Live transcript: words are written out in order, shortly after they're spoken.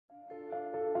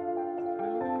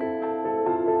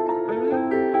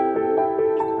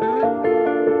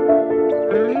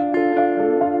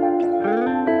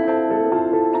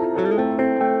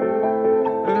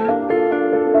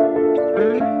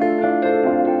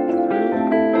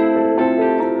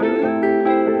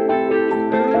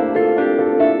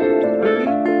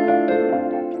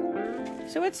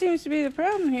seems to be the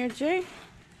problem here, Jay?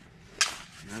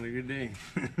 Not a good day.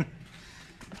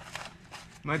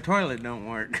 My toilet don't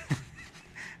work.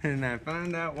 And I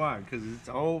found out why, because it's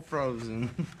all frozen.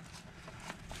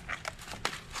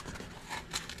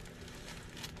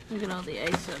 Look at all the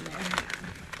ice on there.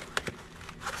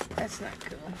 That's not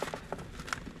cool.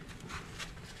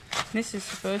 This is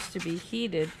supposed to be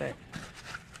heated, but...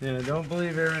 Yeah, don't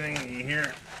believe everything you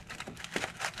hear.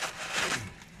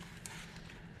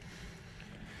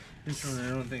 This one I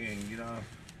don't think I can get off.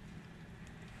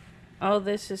 All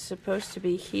this is supposed to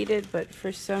be heated, but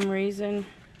for some reason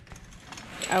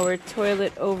our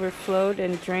toilet overflowed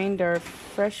and drained our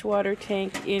freshwater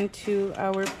tank into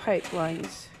our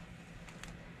pipelines.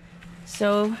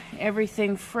 So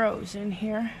everything froze in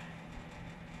here.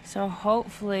 So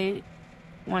hopefully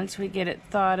once we get it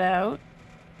thawed out,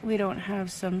 we don't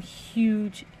have some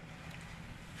huge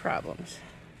problems.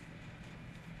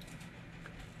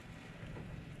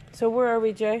 So where are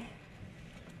we, Jay?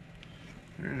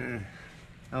 We're in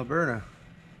Alberta.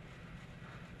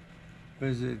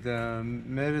 Visit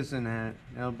Medicine Hat,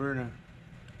 Alberta.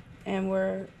 And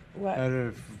we're what?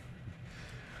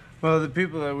 Well, the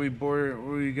people that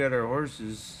we got our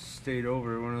horses stayed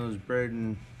over at one of those bread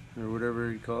and or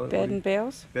whatever you call it. Bed and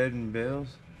bales? Bed and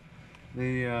bales.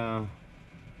 The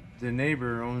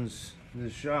neighbor owns the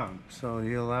shop, so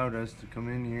he allowed us to come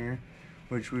in here,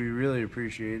 which we really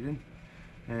appreciated,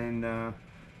 and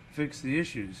fix the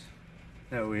issues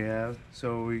that we have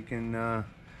so we can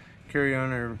carry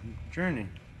on our journey.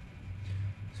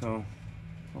 So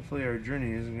hopefully our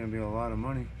journey isn't going to be a lot of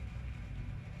money.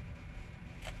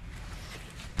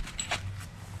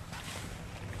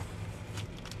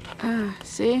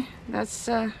 See, that's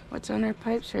what's on our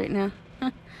pipes right now.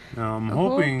 Now I'm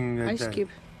hoping that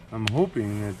I'm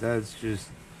hoping that's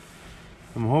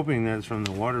from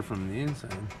the water from the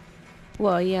inside.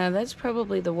 Well, yeah, that's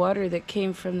probably the water that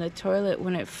came from the toilet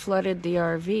when it flooded the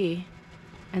RV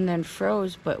and then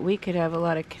froze, but we could have a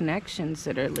lot of connections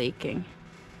that are leaking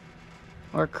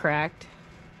or cracked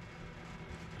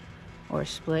or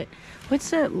split. What's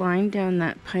that line down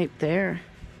that pipe there?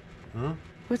 Huh?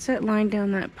 What's that line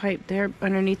down that pipe there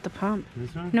underneath the pump?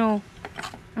 This one? No,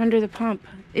 under the pump.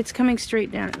 It's coming straight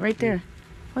down, right there.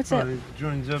 What's that? It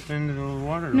joins up into the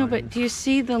water No, line. but do you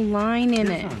see the line in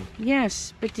This it? one?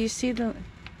 Yes, but do you see the...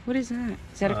 What is that?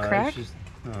 Is that a crack?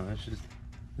 That's just...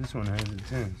 This one has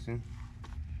its in, see?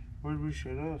 Where did we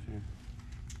shut off here?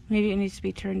 Maybe it needs to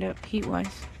be turned up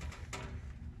heat-wise.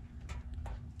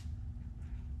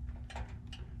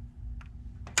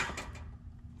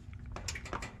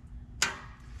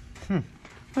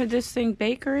 Would this thing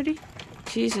bake already?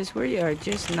 Jesus, we are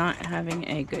just not having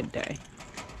a good day.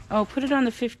 Oh, put it on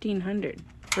the 1500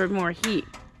 for more heat.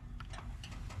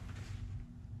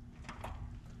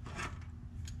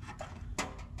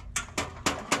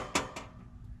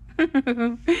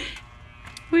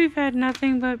 We've had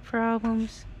nothing but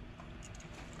problems.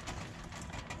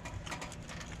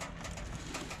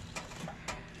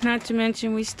 Not to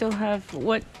mention we still have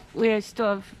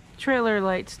trailer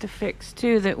lights to fix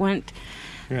too that went.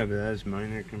 Yeah, but that's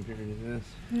minor compared to this.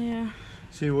 Yeah.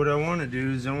 See, what I want to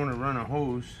do is I want to run a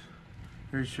hose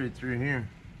right straight through here,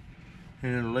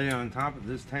 and it'll lay on top of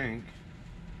this tank.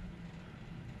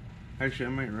 Actually, I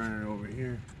might run it over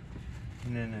here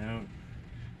and then out,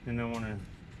 and I want to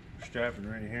strap it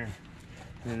right here.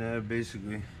 And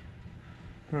basically,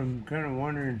 I'm kind of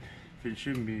wondering if it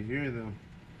shouldn't be here though.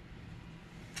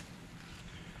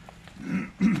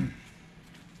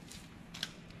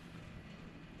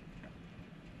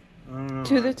 I don't know.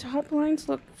 Do the top lines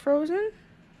look frozen?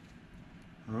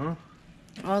 Huh?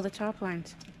 All the top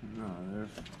lines. No,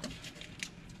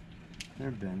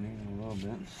 they're bending a little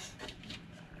bit.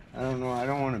 I don't know. I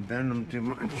don't want to bend them too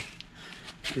much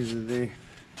because they.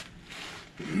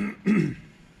 Yeah,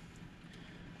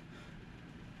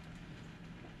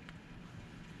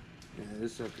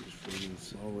 this sucker's freaking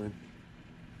solid.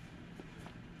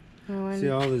 Oh, see,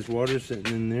 all this water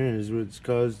sitting in there is what's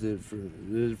caused it.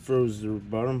 It froze the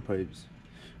bottom pipes,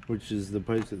 which is the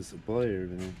pipes that supply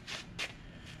everything.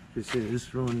 You see,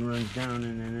 this one runs down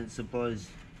and then it supplies.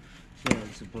 See how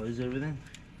it supplies everything?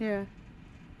 Yeah.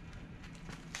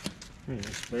 Yeah,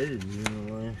 spiders in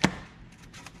the line.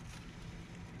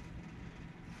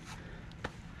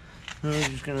 We're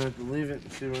just gonna have to leave it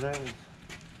and see what happens.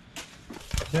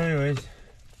 So anyways,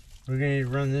 we're gonna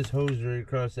run this hose right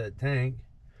across that tank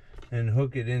and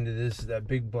hook it into that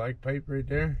big black pipe right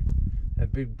there.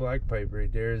 That big black pipe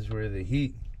right there is where the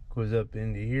heat goes up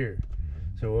into here.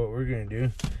 So what we're gonna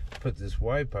do, put this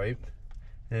Y pipe,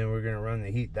 and we're gonna run the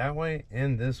heat that way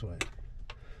and this way.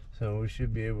 So we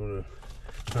should be able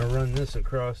to run this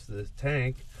across the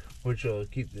tank which will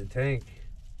keep the tank.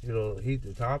 It'll heat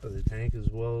the top of the tank as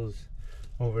well as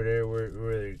over there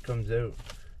where it comes out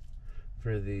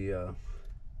for the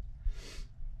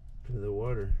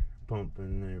water pump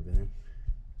and everything.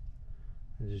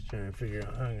 I'm just trying to figure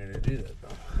out how I'm gonna do that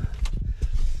though.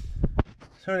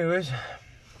 So anyways,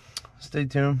 stay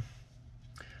tuned.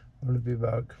 I'm gonna be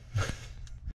back.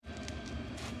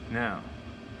 Now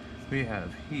we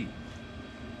have heat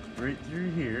right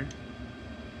through here,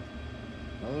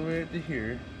 all the way up to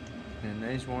here, and a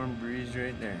nice warm breeze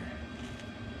right there.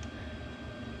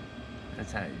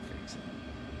 That's how you fix it.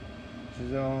 This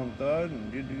is all thawed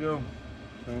and good to go.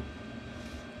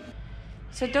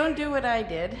 So don't do what I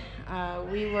did.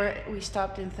 We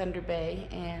stopped in Thunder Bay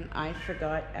and I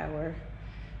forgot our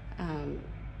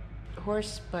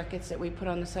horse buckets that we put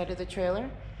on the side of the trailer.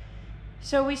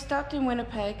 So we stopped in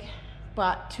Winnipeg,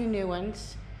 bought 2 new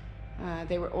ones.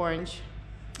 They were orange,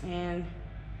 and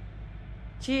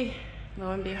gee,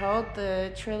 lo and behold,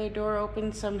 the trailer door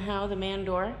opened somehow, the man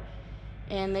door,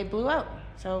 and they blew out.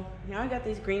 So now I got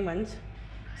these green ones.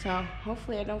 So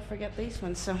hopefully I don't forget these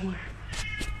ones somewhere.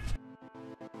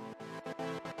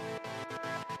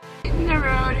 In the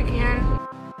road again.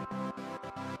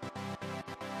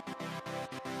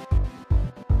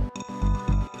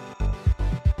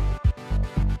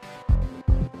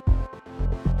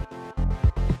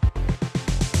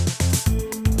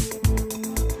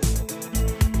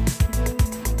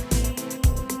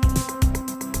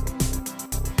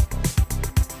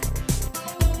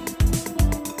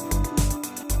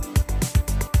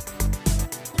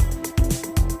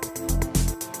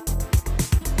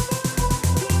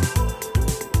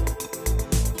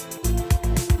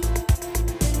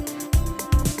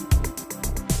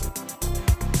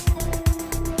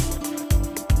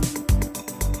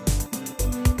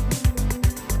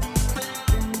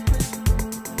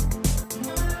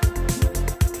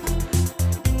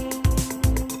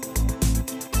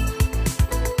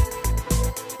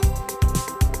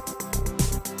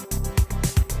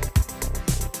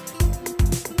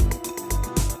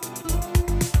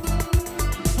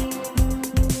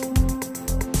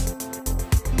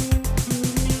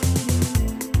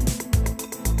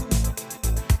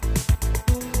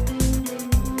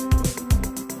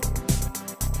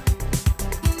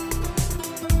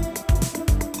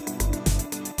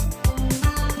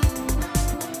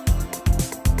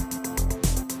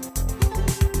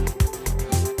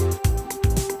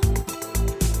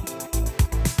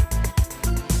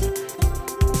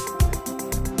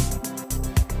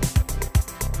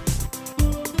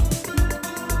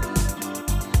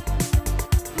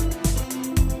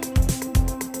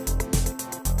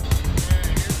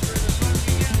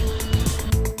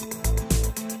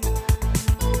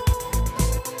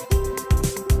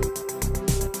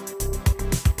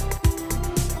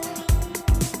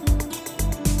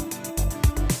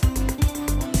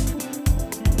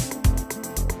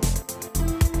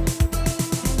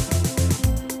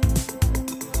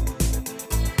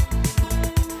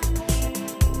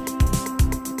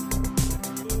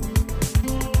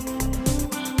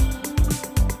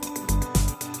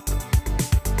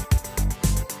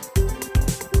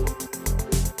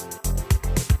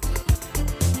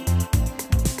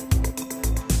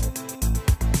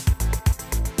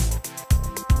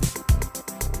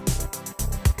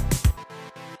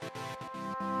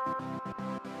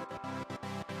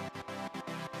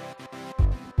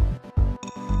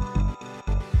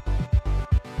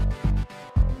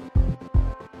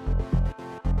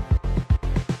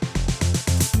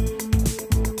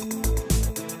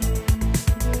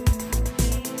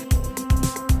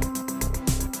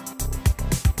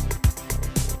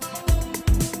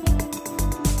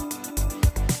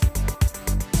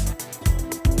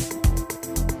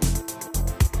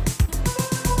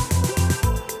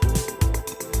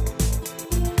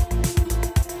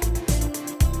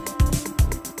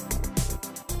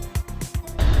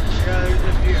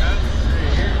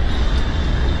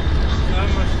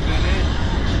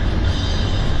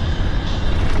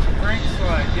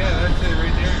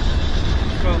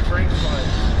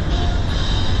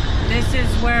 This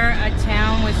is where a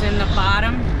town was in the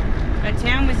bottom. A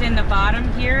town was in the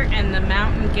bottom here, and the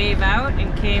mountain gave out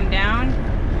and came down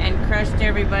and crushed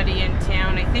everybody in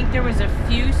town. I think there was a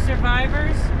few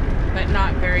survivors, but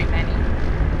not very many.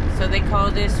 So they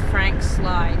call this Frank's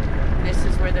Slide. This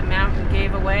is where the mountain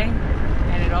gave away,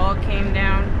 and it all came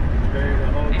down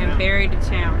and buried the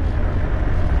town.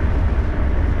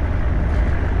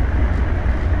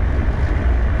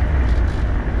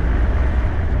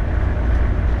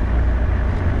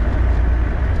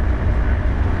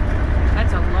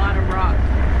 That's a lot of rock.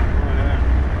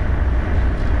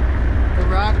 The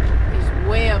rock is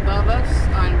way above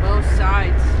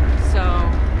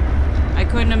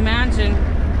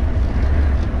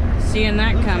seeing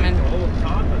that coming. The whole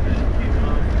top of it came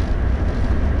off.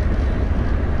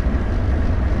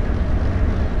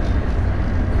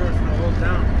 Crushing the whole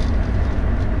down.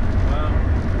 Wow.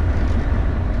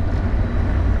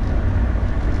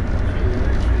 Should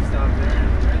actually stop there and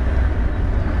right there.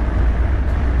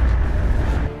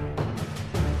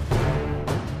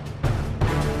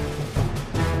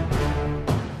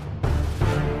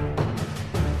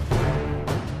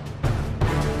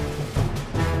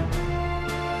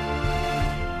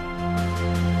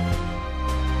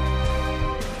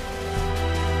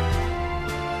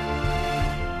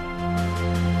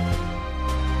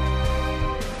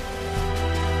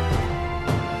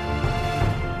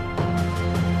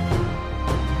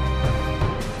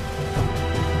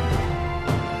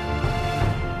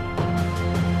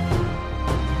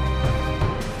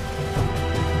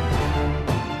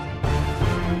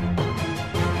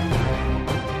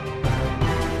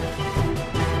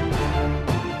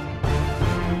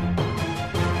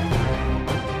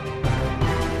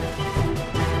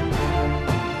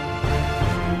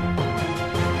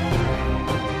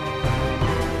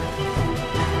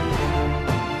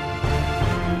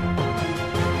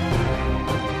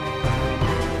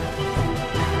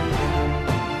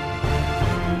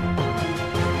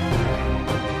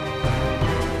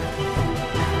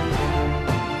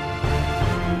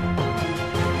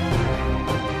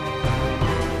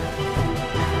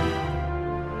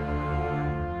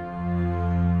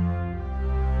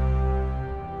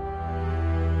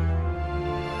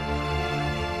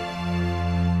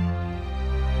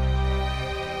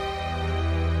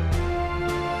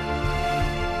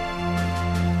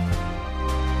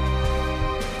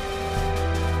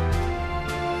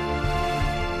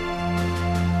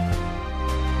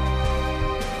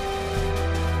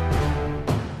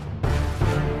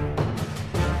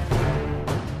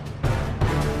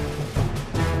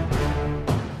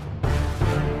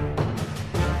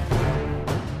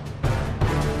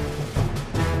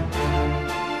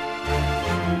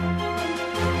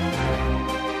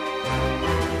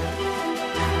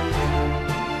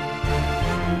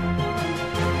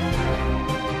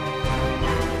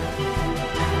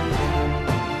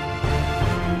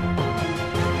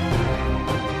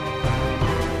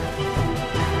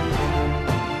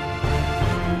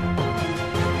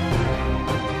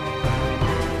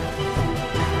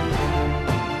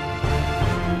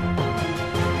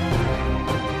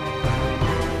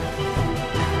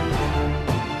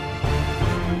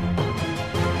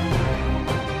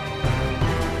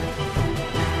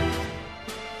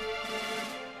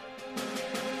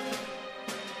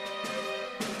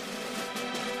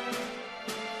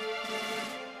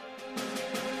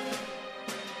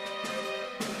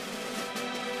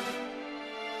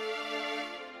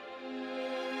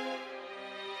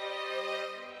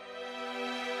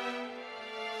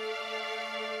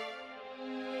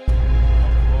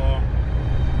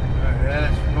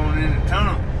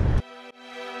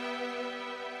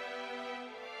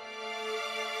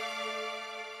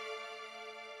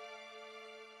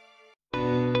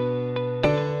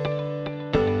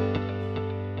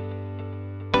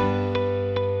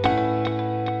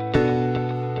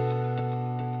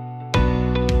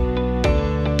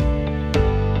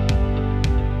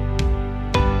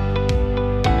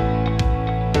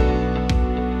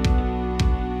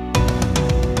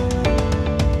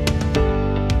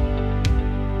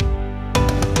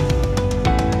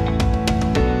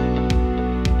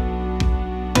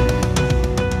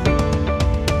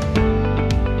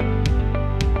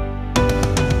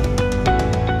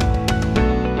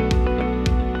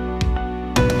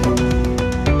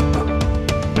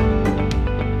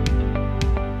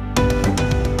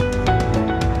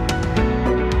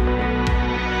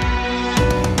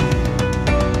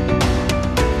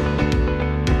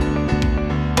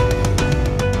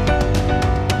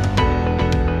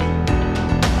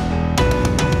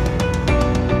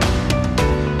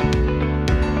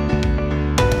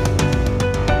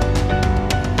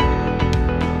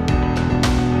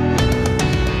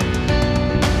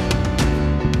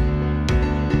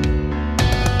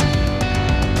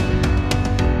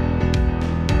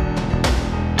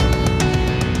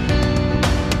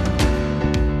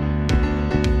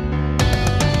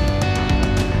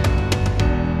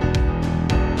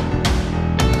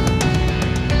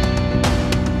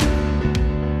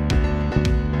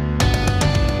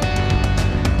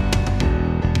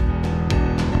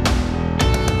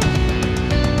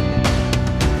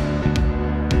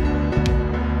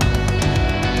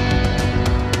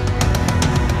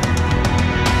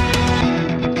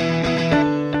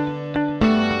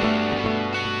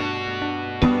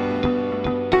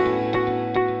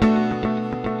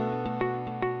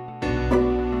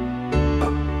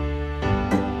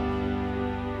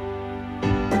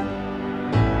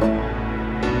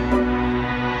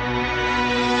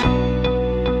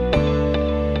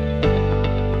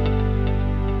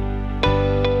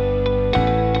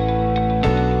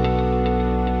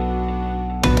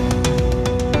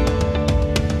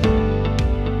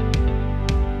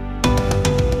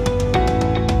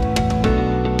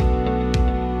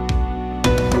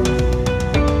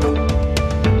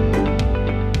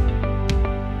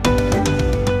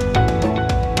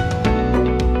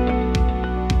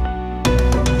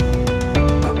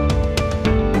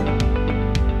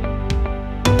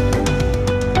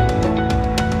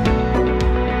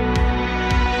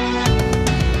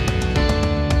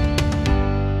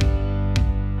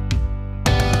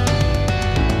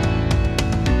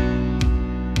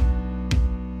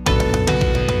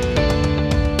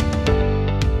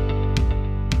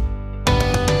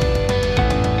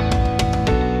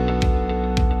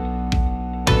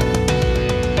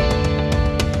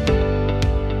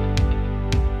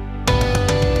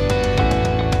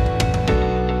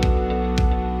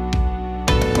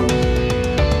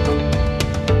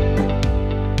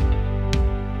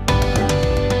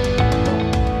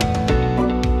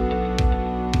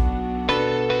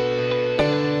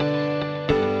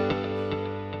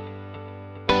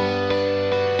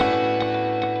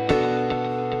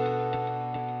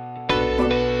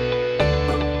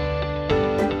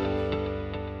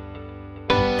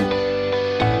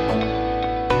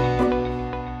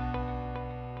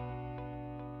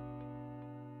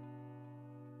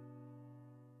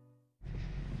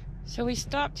 So we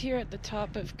stopped here at the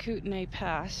top of Kootenay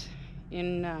Pass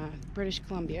in British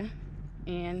Columbia,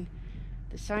 and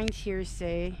the signs here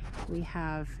say we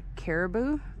have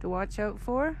caribou to watch out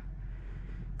for.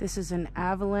 This is an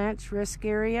avalanche risk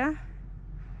area,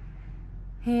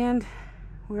 and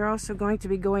we're also going to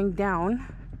be going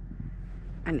down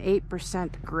an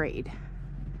 8% grade.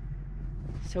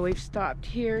 So we've stopped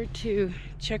here to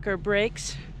check our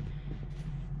brakes,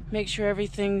 make sure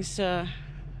everything's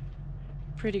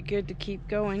pretty good to keep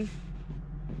going.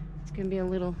 It's gonna be a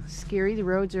little scary. The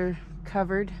roads are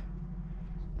covered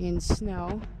in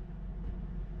snow,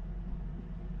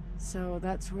 so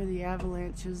that's where the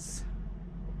avalanches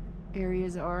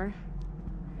areas are.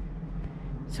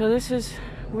 So this is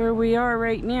where we are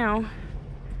right now,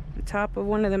 the top of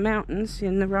one of the mountains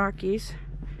in the Rockies.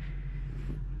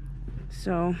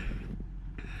 So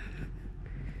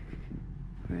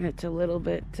it's a little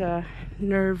bit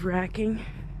nerve-wracking.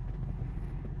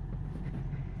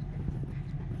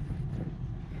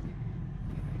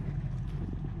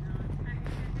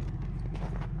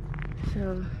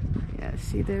 So yeah,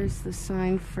 see, there's the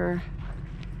sign for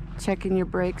checking your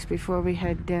brakes before we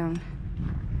head down.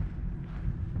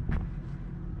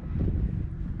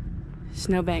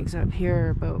 Snowbanks up here are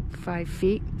about 5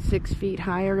 feet, 6 feet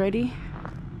high already.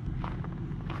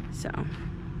 So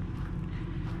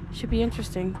should be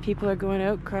interesting. People are going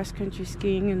out cross-country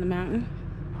skiing in the mountain.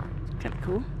 It's kind of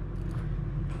cool.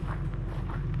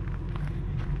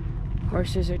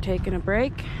 Horses are taking a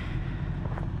break.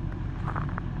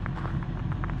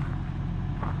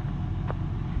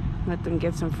 Let them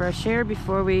get some fresh air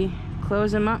before we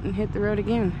close them up and hit the road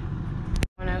again.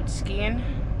 Going out skiing.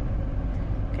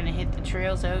 Gonna hit the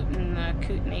trails out in the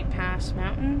Kootenay Pass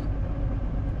mountain.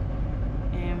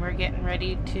 And we're getting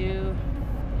ready to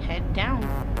head down.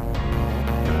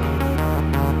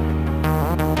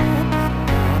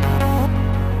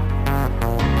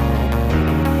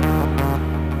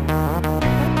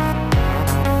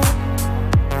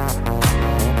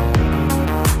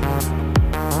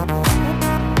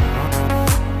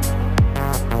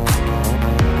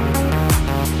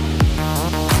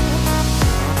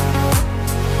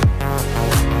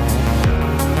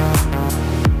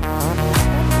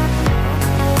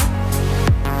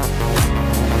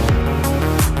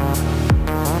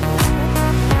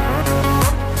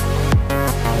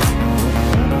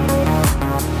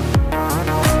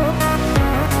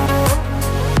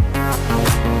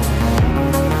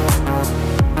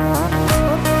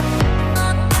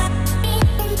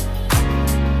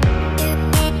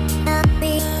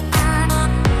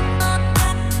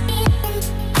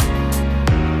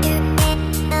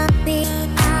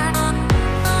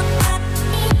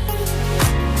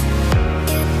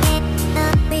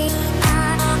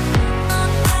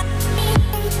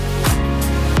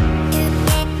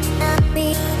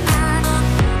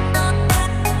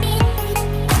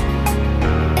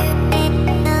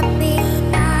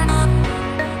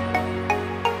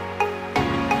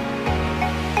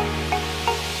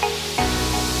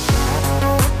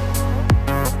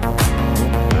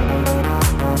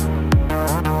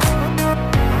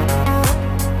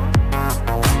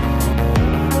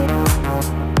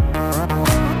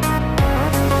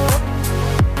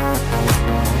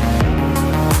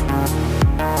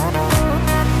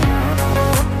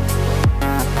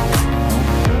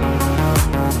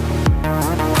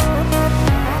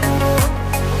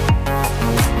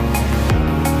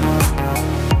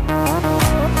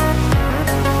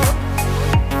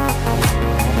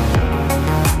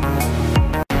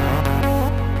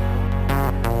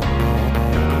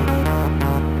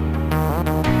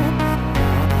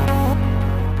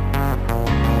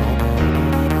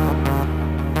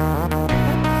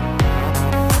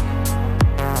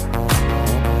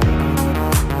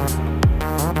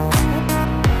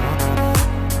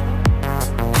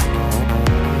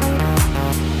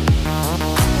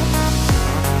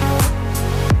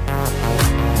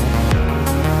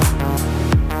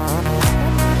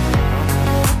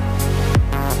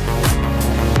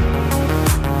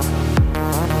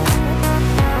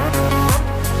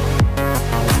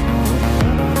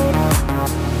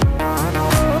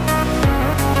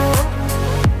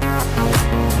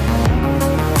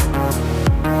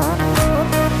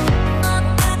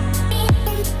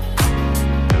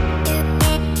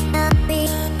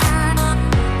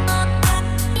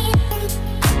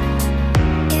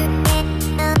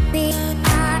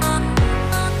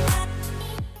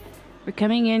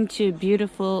 Coming into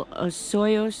beautiful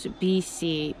Osoyoos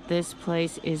BC. This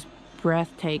place is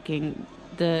breathtaking.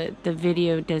 The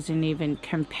video doesn't even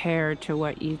compare to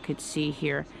what you could see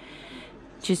here.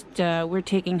 Just, we're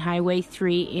taking Highway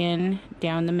 3 in,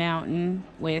 down the mountain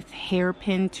with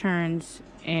hairpin turns,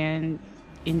 and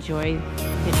enjoy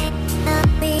the...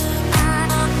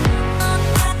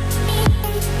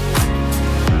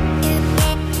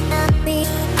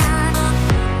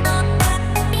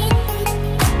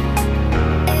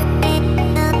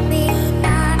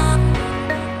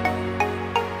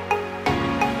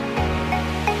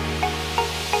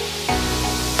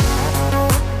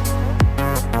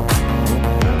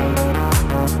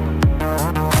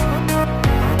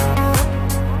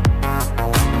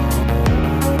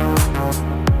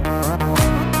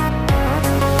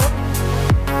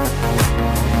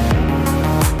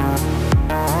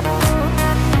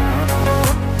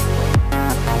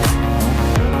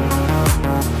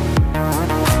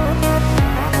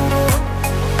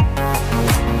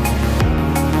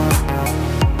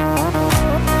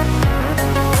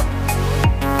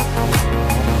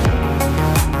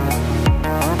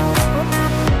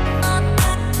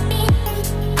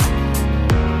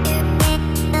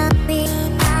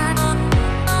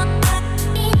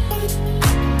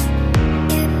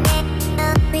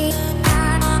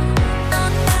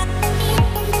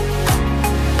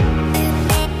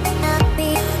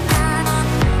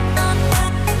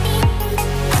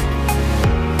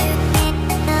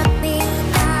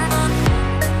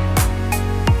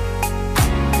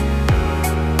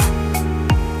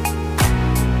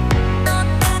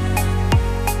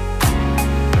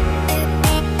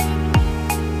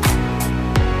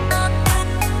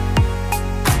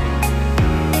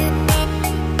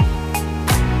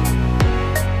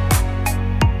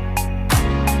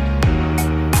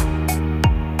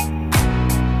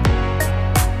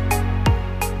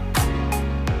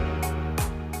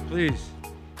 Please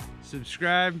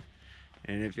subscribe,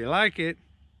 and if you like it,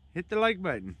 hit the like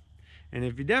button. And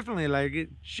if you definitely like it,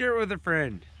 share it with a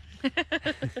friend.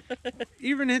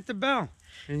 Even hit the bell,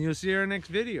 and you'll see our next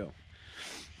video.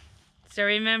 So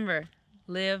remember,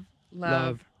 live,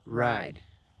 love, Ride.